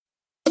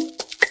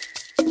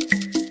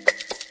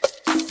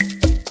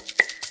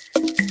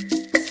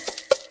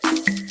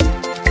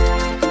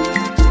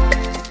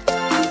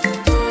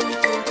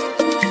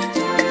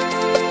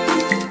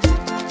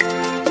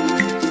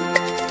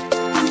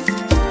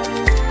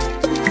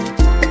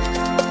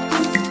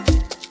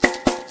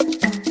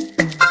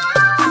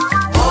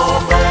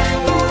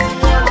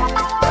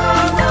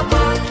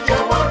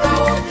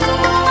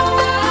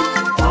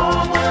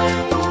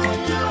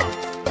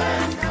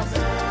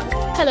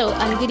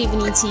good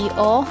evening to you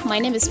all. My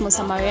name is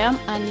Musa Mariam,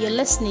 and you're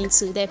listening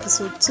to the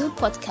episode 2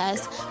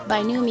 podcast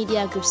by New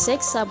Media Group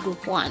 6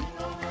 Subgroup 1.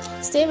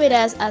 Stay with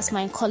us as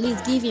my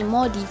colleagues give you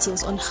more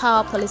details on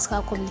how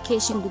Political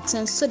Communication Group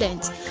 10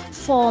 students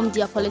formed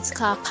their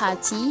political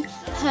party,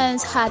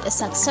 hence had a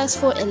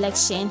successful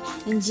election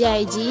in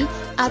GIG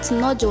at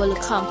Nojawali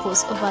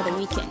campus over the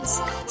weekends.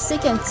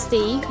 Stick and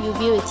stay, we'll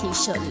be with you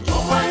shortly.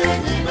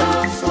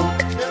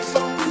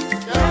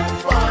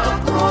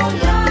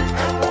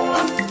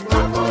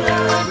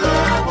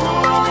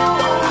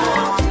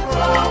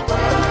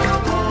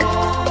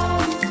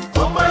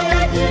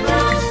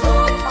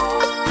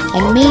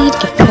 I made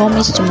a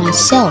promise to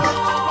myself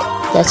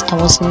that I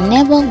was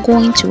never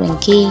going to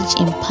engage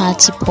in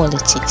party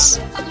politics.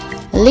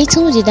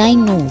 Little did I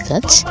know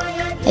that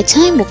a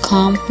time would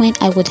come when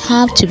I would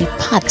have to be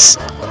part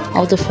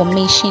of the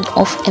formation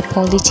of a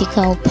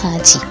political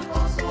party.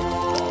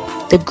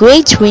 The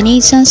Great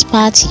Renaissance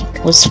Party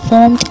was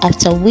formed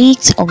after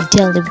weeks of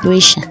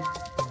deliberation.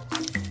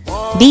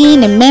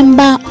 Being a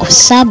member of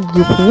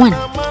Subgroup 1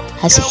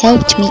 has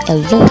helped me a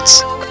lot.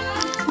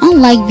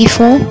 Unlike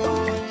before,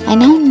 I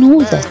now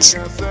know that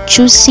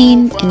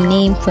choosing a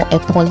name for a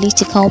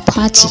political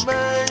party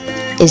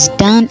is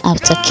done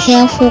after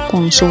careful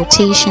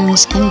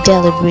consultations and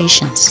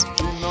deliberations.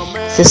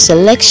 The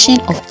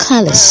selection of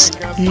colors,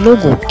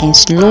 logo, and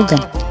slogan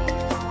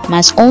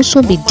must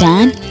also be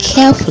done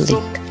carefully,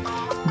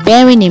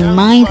 bearing in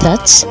mind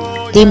that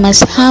they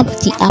must have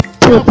the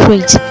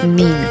appropriate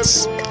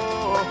means.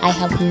 I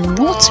have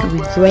not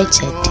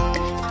regretted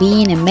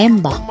being a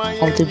member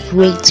of the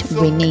Great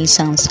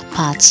Renaissance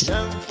Party.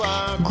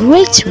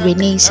 Great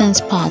Renaissance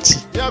Party,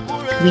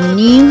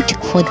 Renewed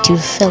for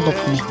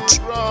Development,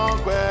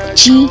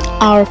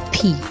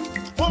 GRP,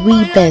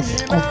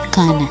 Rebirth of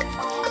Ghana.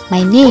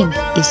 My name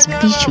is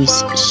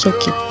Beatrice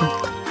Sokipu.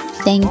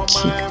 Thank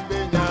you.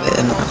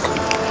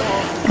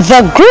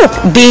 The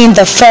group, being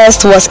the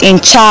first, was in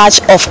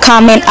charge of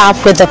coming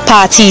up with the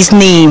party's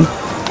name.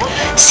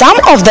 Some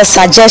of the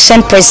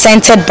suggestions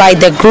presented by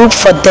the group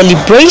for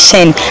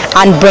deliberation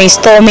and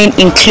brainstorming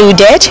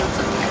included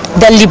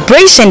the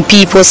Liberation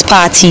People's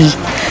Party,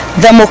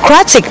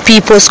 Democratic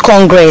People's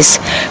Congress,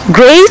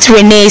 Great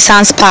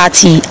Renaissance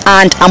Party,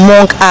 and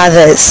among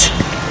others.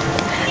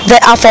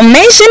 The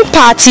aforementioned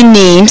party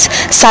names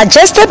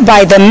suggested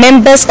by the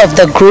members of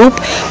the group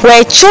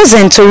were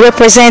chosen to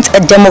represent a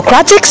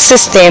democratic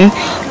system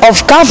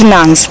of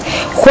governance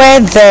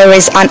where there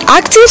is an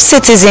active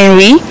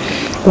citizenry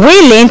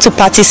willing to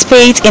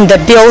participate in the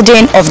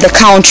building of the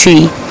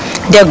country.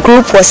 The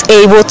group was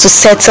able to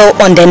settle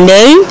on the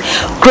name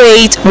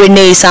Great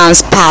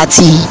Renaissance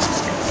Party.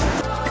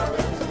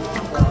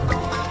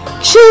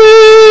 GRP,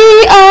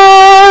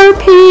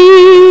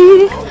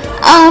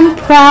 I'm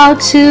proud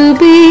to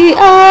be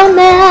a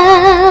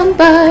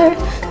member,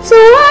 to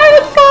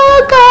work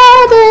for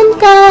God and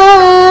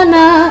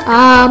Ghana,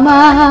 our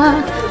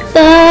motherland,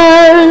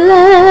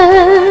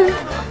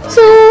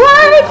 to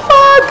work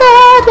for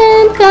God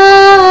and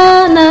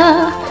Ghana,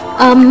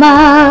 our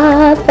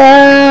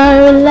motherland.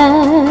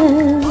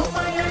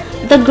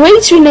 The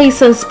Great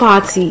Renaissance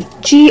Party,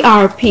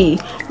 GRP,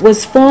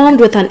 was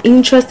formed with an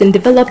interest in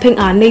developing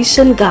our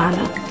nation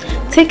Ghana,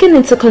 taking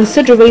into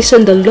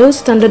consideration the low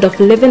standard of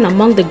living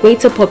among the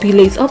greater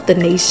populace of the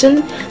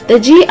nation. The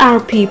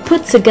GRP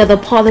put together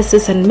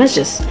policies and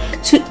measures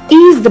to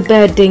ease the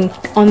burden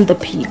on the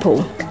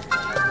people.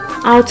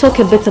 I'll talk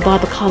a bit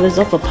about the colors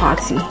of the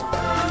party.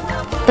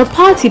 The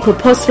party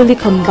purposefully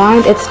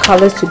combined its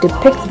colors to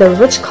depict the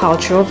rich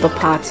culture of the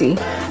party.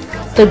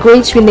 The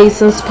Great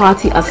Renaissance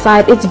Party,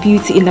 aside its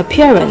beauty in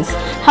appearance,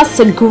 has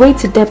a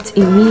great depth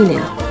in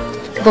meaning.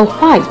 The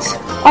white,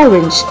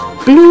 orange,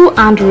 blue,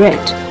 and red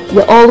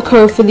were all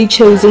carefully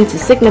chosen to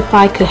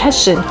signify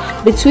cohesion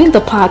between the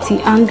party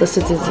and the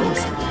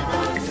citizens.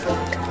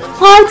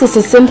 White is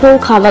a simple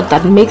color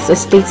that makes a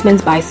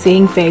statement by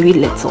saying very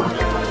little.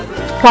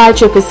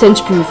 White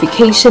represents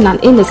purification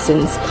and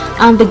innocence,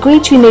 and the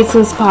Great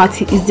Renaissance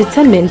Party is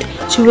determined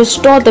to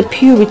restore the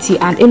purity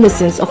and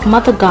innocence of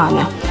Mother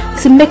Ghana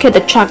to make it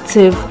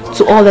attractive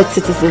to all its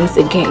citizens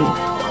again.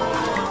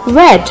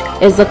 Red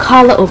is the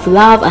color of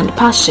love and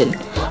passion,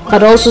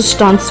 but also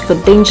stands for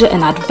danger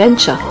and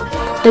adventure.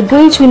 The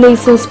Great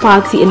Renaissance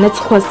Party, in its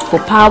quest for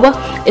power,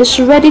 is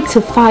ready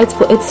to fight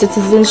for its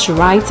citizens'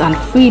 rights and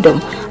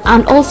freedom,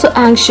 and also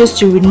anxious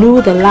to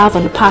renew the love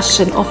and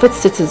passion of its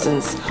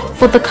citizens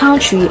for the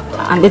country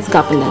and its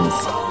governance.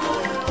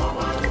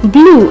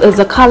 Blue is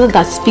a color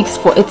that speaks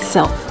for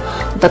itself.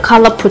 The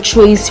color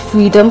portrays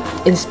freedom,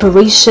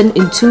 inspiration,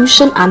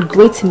 intuition, and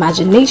great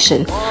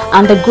imagination,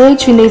 and the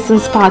Great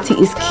Renaissance Party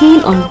is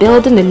keen on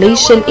building a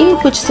nation in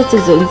which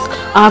citizens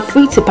are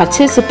free to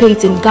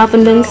participate in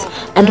governance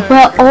and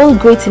where all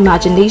great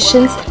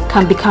imaginations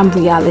can become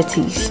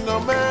realities.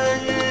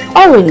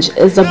 Orange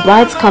is a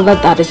bright color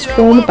that is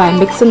formed by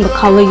mixing the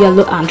color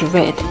yellow and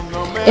red.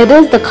 It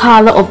is the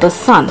color of the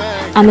sun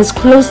and is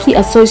closely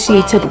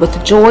associated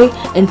with joy,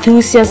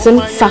 enthusiasm,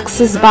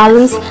 success,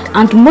 balance,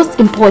 and most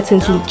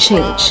importantly,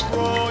 change.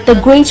 The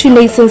Great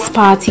Renaissance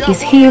Party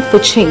is here for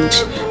change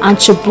and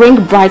to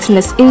bring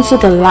brightness into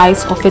the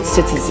lives of its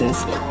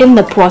citizens in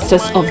the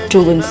process of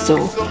doing so.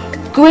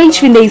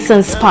 Great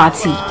Renaissance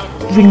Party,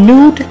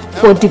 renewed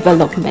for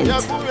development.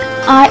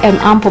 I am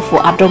Ampofo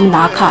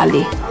Adomna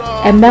Akale,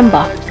 a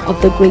member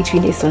of the Great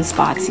Renaissance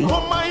Party.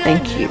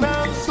 Thank you.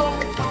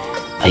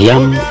 I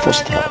am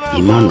Foster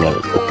Emmanuel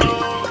Oakley.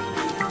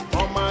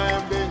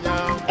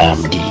 I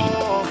am the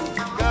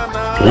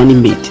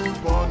running mate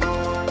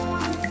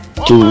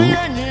to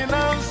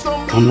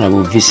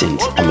Honorable Vincent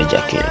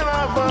Amejake,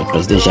 the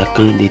presidential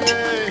candidate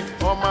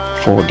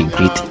for the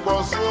Great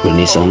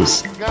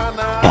Renaissance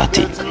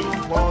Party.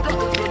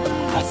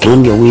 I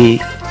come your way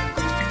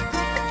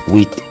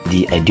with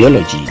the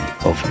ideology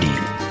of the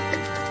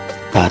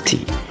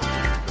party.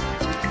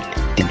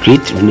 The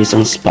Great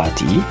Renaissance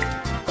Party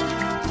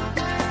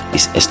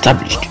is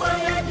established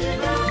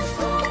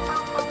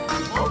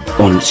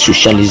on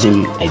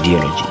socialism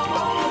ideology.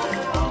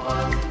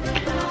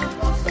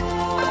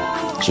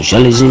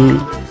 Socialism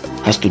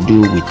has to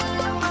do with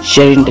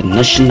sharing the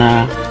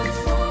national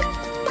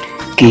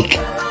cake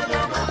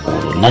or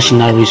the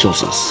national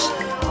resources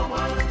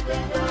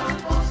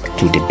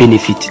to the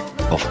benefit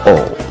of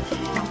all.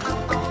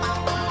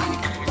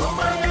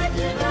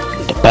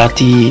 The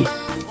party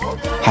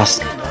has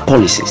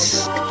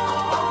policies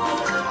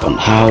on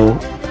how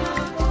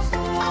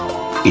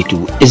it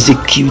will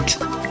execute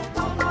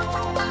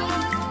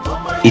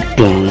its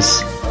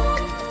plans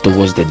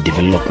towards the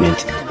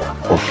development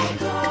of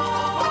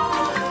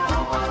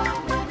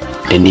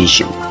the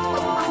nation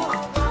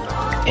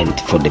and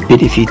for the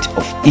benefit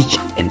of each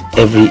and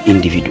every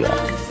individual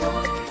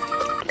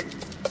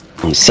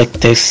on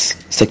sectors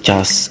such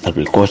as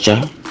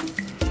agriculture,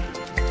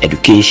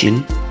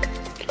 education,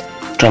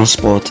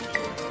 transport,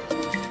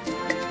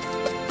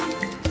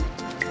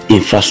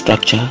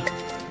 infrastructure,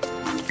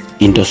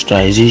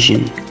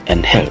 industrialization,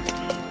 and health.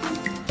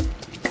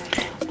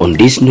 On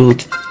this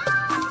note,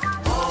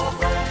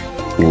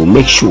 we will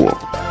make sure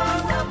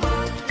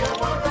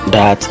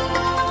that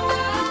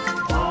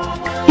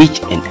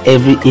each and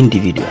every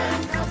individual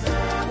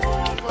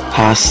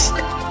has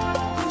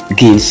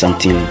gained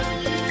something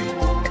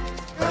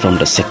from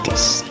the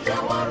sectors,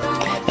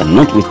 and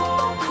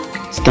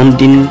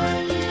notwithstanding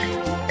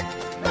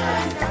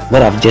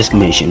what I've just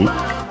mentioned,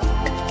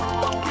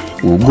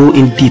 we'll go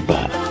in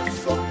deeper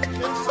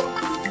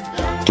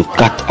to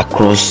cut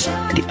across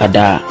the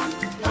other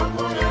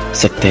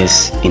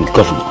sectors in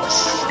governance,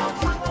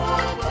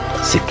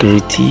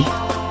 security,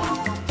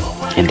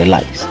 and the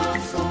likes.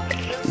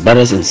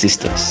 Brothers and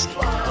sisters,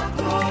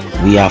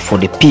 we are for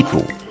the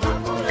people,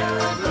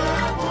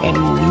 and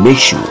we will make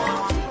sure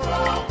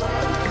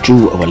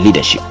through our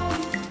leadership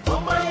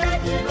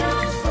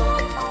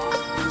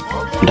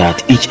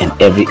that each and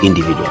every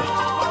individual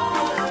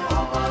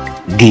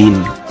gain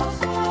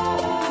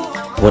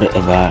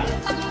whatever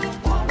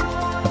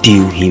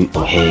due him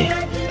or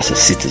her as a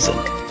citizen.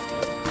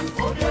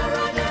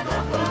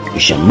 We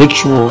shall make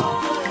sure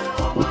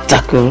we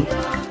tackle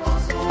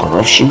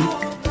corruption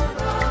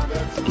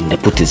and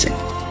nepotism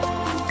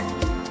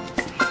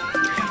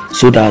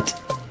so that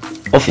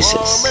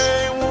officers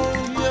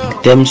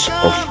in terms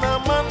of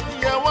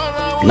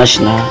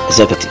national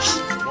executives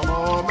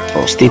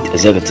or state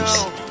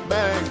executives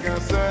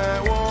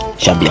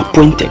shall be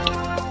appointed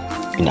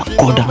in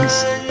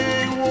accordance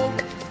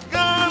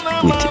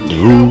with the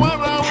rule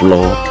of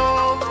law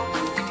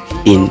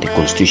in the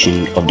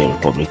Constitution of the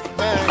Republic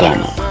of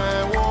Ghana.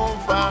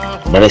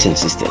 Brothers and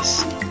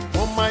sisters,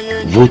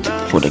 vote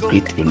for the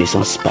Great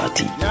Renaissance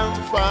Party.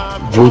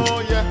 Vote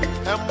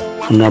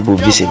Honorable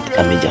Vincent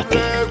Amejake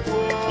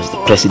as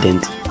the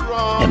president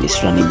and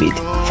his running mate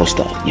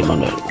Foster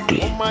Emmanuel Oakley.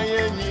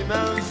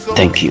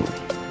 Thank you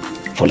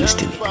for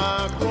listening.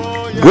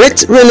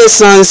 Great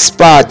Renaissance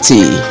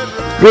Party,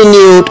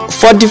 renewed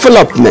for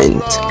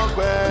development.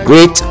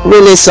 Great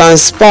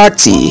Renaissance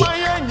Party,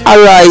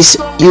 arise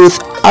youth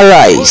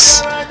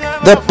arise,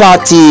 the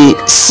party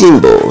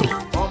symbol.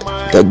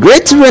 The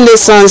Great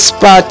Renaissance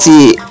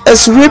Party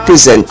is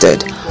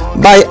represented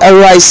by a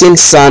rising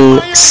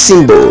sun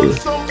symbol.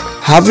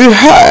 Have you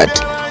heard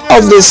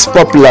of this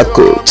popular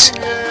quote?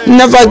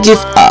 Never give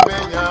up.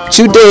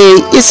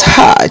 Today is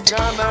hard,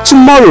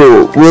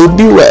 tomorrow will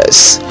be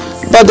worse,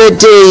 but the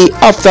day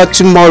after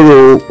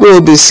tomorrow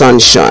will be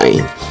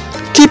sunshine.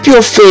 Keep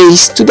your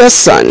face to the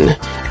sun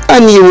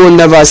and you will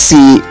never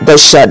see the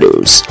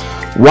shadows.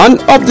 One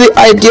of the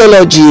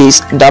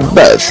ideologies that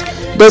birth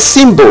the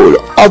symbol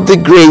of the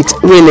Great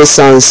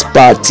Renaissance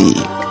Party.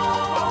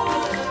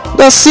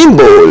 The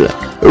symbol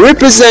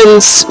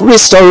represents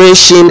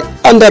restoration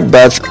and the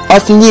birth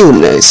of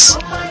newness.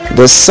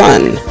 The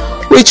sun,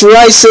 which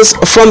rises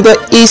from the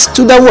east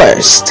to the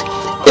west,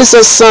 is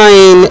a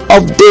sign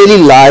of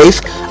daily life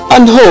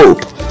and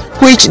hope,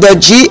 which the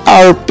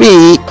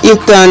GRP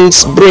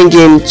intends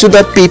bringing to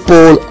the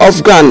people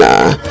of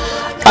Ghana.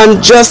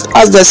 And just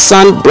as the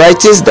sun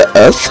brightens the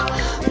earth,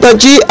 the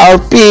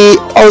GRP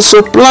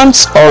also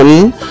plans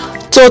on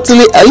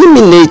totally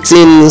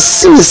eliminating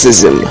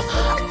cynicism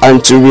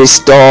and to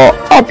restore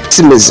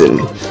optimism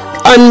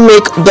and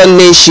make the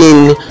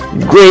nation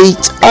great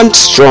and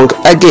strong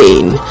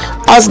again,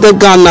 as the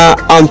Ghana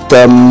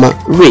anthem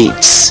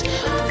reads.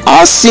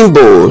 Our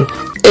symbol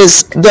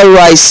is the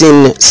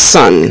rising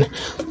sun.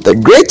 The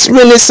Great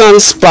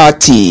Renaissance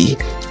Party,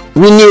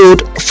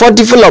 renewed for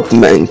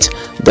development.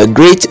 The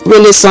Great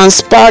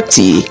Renaissance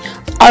Party,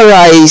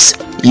 arise,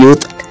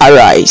 youth,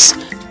 arise.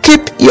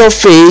 Keep your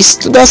face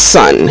to the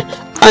sun,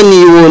 and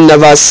you will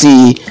never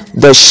see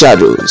the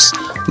shadows.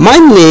 My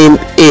name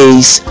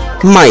is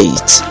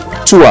Might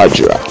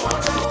Tuadra.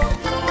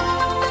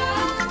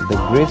 The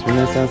Great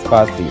Renaissance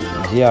Party,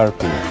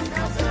 GRP,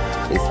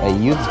 is a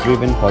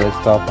youth-driven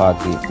political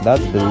party that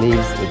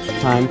believes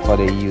it's time for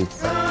the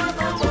youth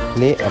to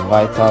play a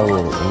vital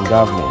role in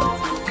government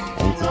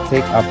and to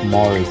take up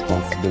more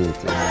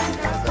responsibilities.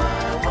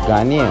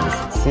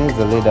 Ghanaians, since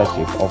the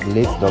leadership of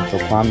late Dr.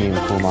 Kwame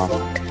Nkrumah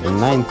in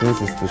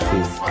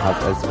 1966, have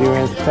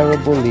experienced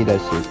terrible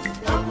leadership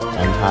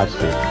and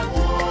hardship.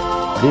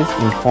 This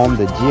informed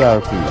the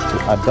GRP to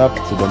adapt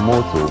to the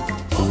motto,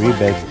 the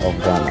rebirth of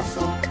Ghana.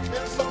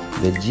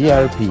 The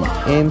GRP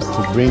aims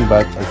to bring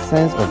back a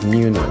sense of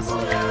newness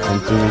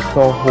and to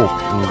restore hope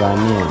in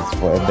Ghanaians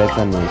for a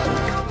better nation.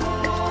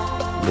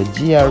 The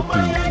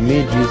GRP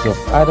made use of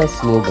other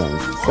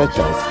slogans such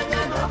as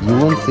 "You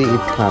won't see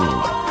it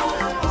coming,"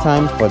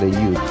 "Time for the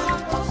Youth,"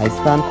 "I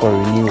stand for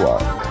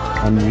renewal,"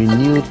 and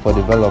 "Renewed for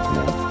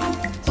development,"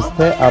 to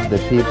stir up the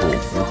people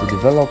into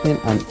developing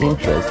an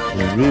interest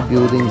in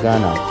rebuilding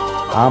Ghana,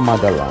 our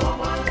motherland,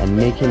 and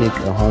making it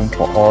a home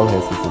for all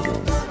her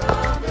citizens.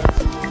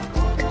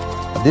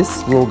 These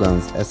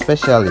slogans,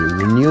 especially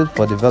 "Renewed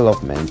for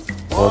Development,"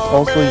 was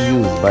also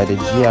used by the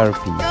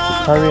GRP to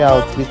carry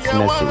out its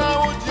message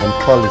and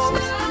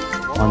policies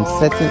on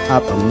setting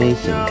up a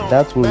nation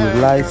that will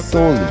rely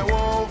solely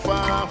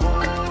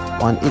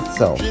on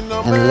itself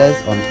and less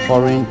on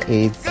foreign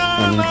aid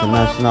and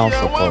international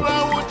support.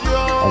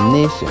 A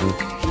nation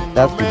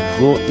that would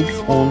grow its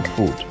own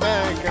food,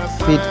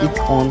 feed its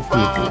own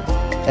people,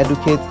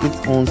 educate its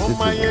own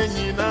citizens,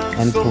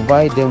 and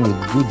provide them with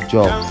good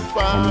jobs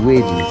and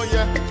wages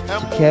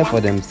to care for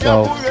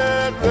themselves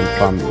and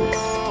families.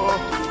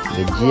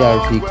 The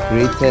GRP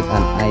created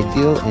an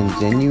ideal and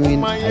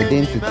genuine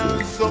identity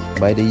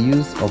by the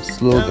use of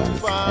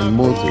slogans and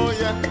mottos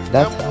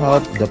that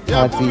helped the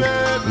party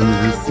in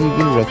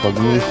receiving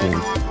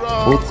recognitions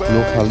both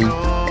locally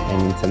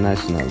and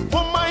internationally.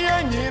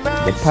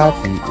 The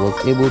party was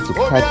able to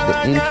catch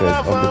the interest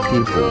of the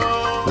people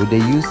with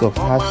the use of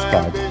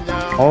hashtags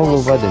all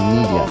over the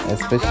media,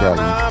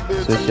 especially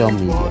social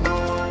media.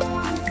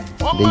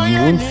 The "You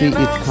won't see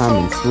it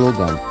coming"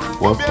 slogan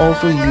was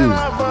also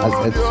used as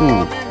a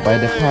tool by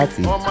the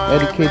party to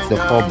educate the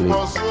public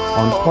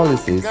on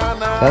policies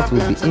that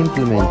will be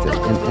implemented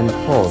and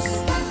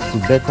enforced to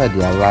better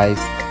their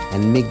lives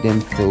and make them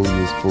feel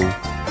useful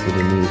to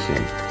the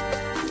nation.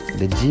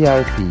 The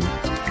GRP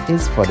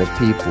is for the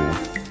people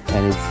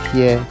and it's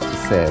here to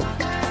serve.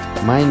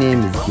 My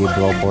name is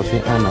Gabriel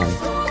Bote Anand,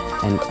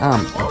 and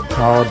I'm a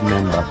proud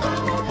member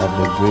of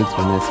the Great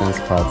Renaissance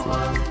Party.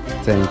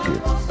 Thank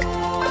you.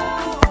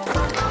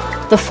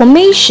 The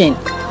formation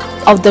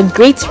of the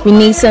Great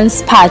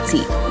Renaissance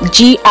Party,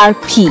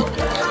 GRP,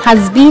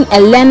 has been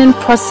a learning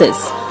process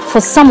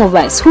for some of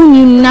us who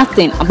knew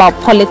nothing about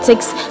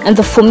politics and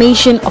the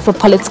formation of a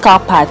political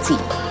party.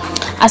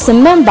 As a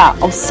member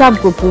of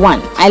Subgroup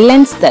 1, I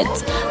learned that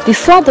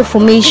before the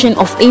formation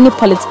of any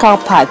political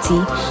party,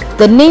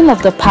 the name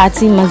of the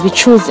party must be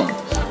chosen,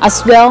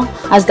 as well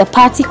as the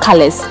party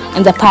colors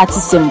and the party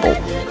symbol.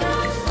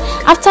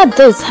 After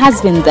this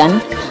has been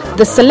done,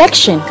 the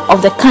selection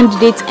of the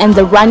candidate and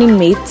the running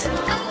mate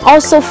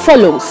also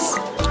follows,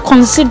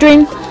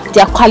 considering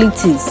their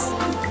qualities.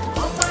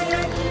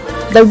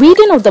 The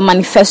reading of the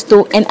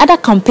manifesto and other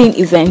campaign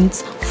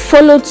events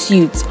followed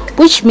suit,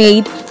 which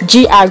made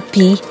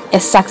GRP a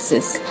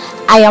success.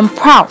 I am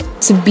proud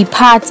to be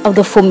part of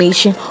the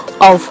formation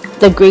of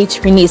the Great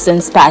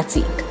Renaissance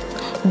Party.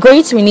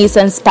 Great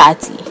Renaissance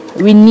Party,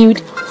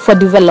 renewed for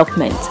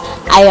development.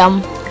 I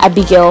am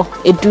Abigail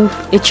Edu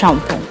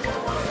Echampo.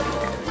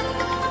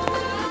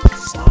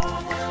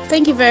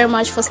 Thank you very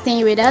much for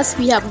staying with us.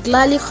 We have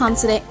gladly come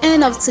to the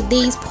end of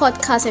today's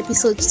podcast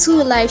episode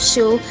 2 live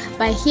show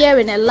by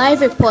hearing a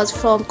live report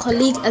from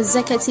colleague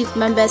executive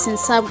members in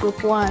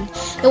Subgroup 1.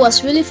 It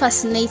was really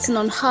fascinating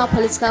on how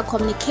Political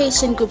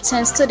Communication Group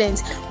 10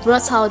 students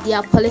brought out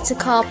their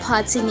political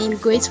party name,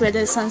 Great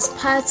Renaissance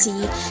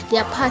Party,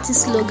 their party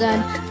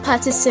slogan,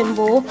 party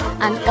symbol,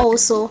 and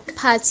also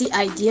party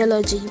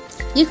ideology.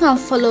 You can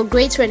follow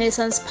Great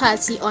Renaissance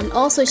Party on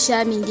all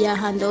social media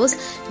handles,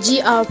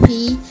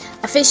 GRP,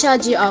 official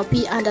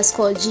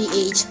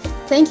GRP_GH.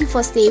 Thank you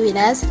for staying with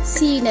us.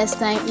 See you next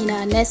time in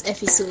our next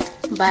episode.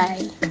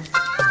 Bye.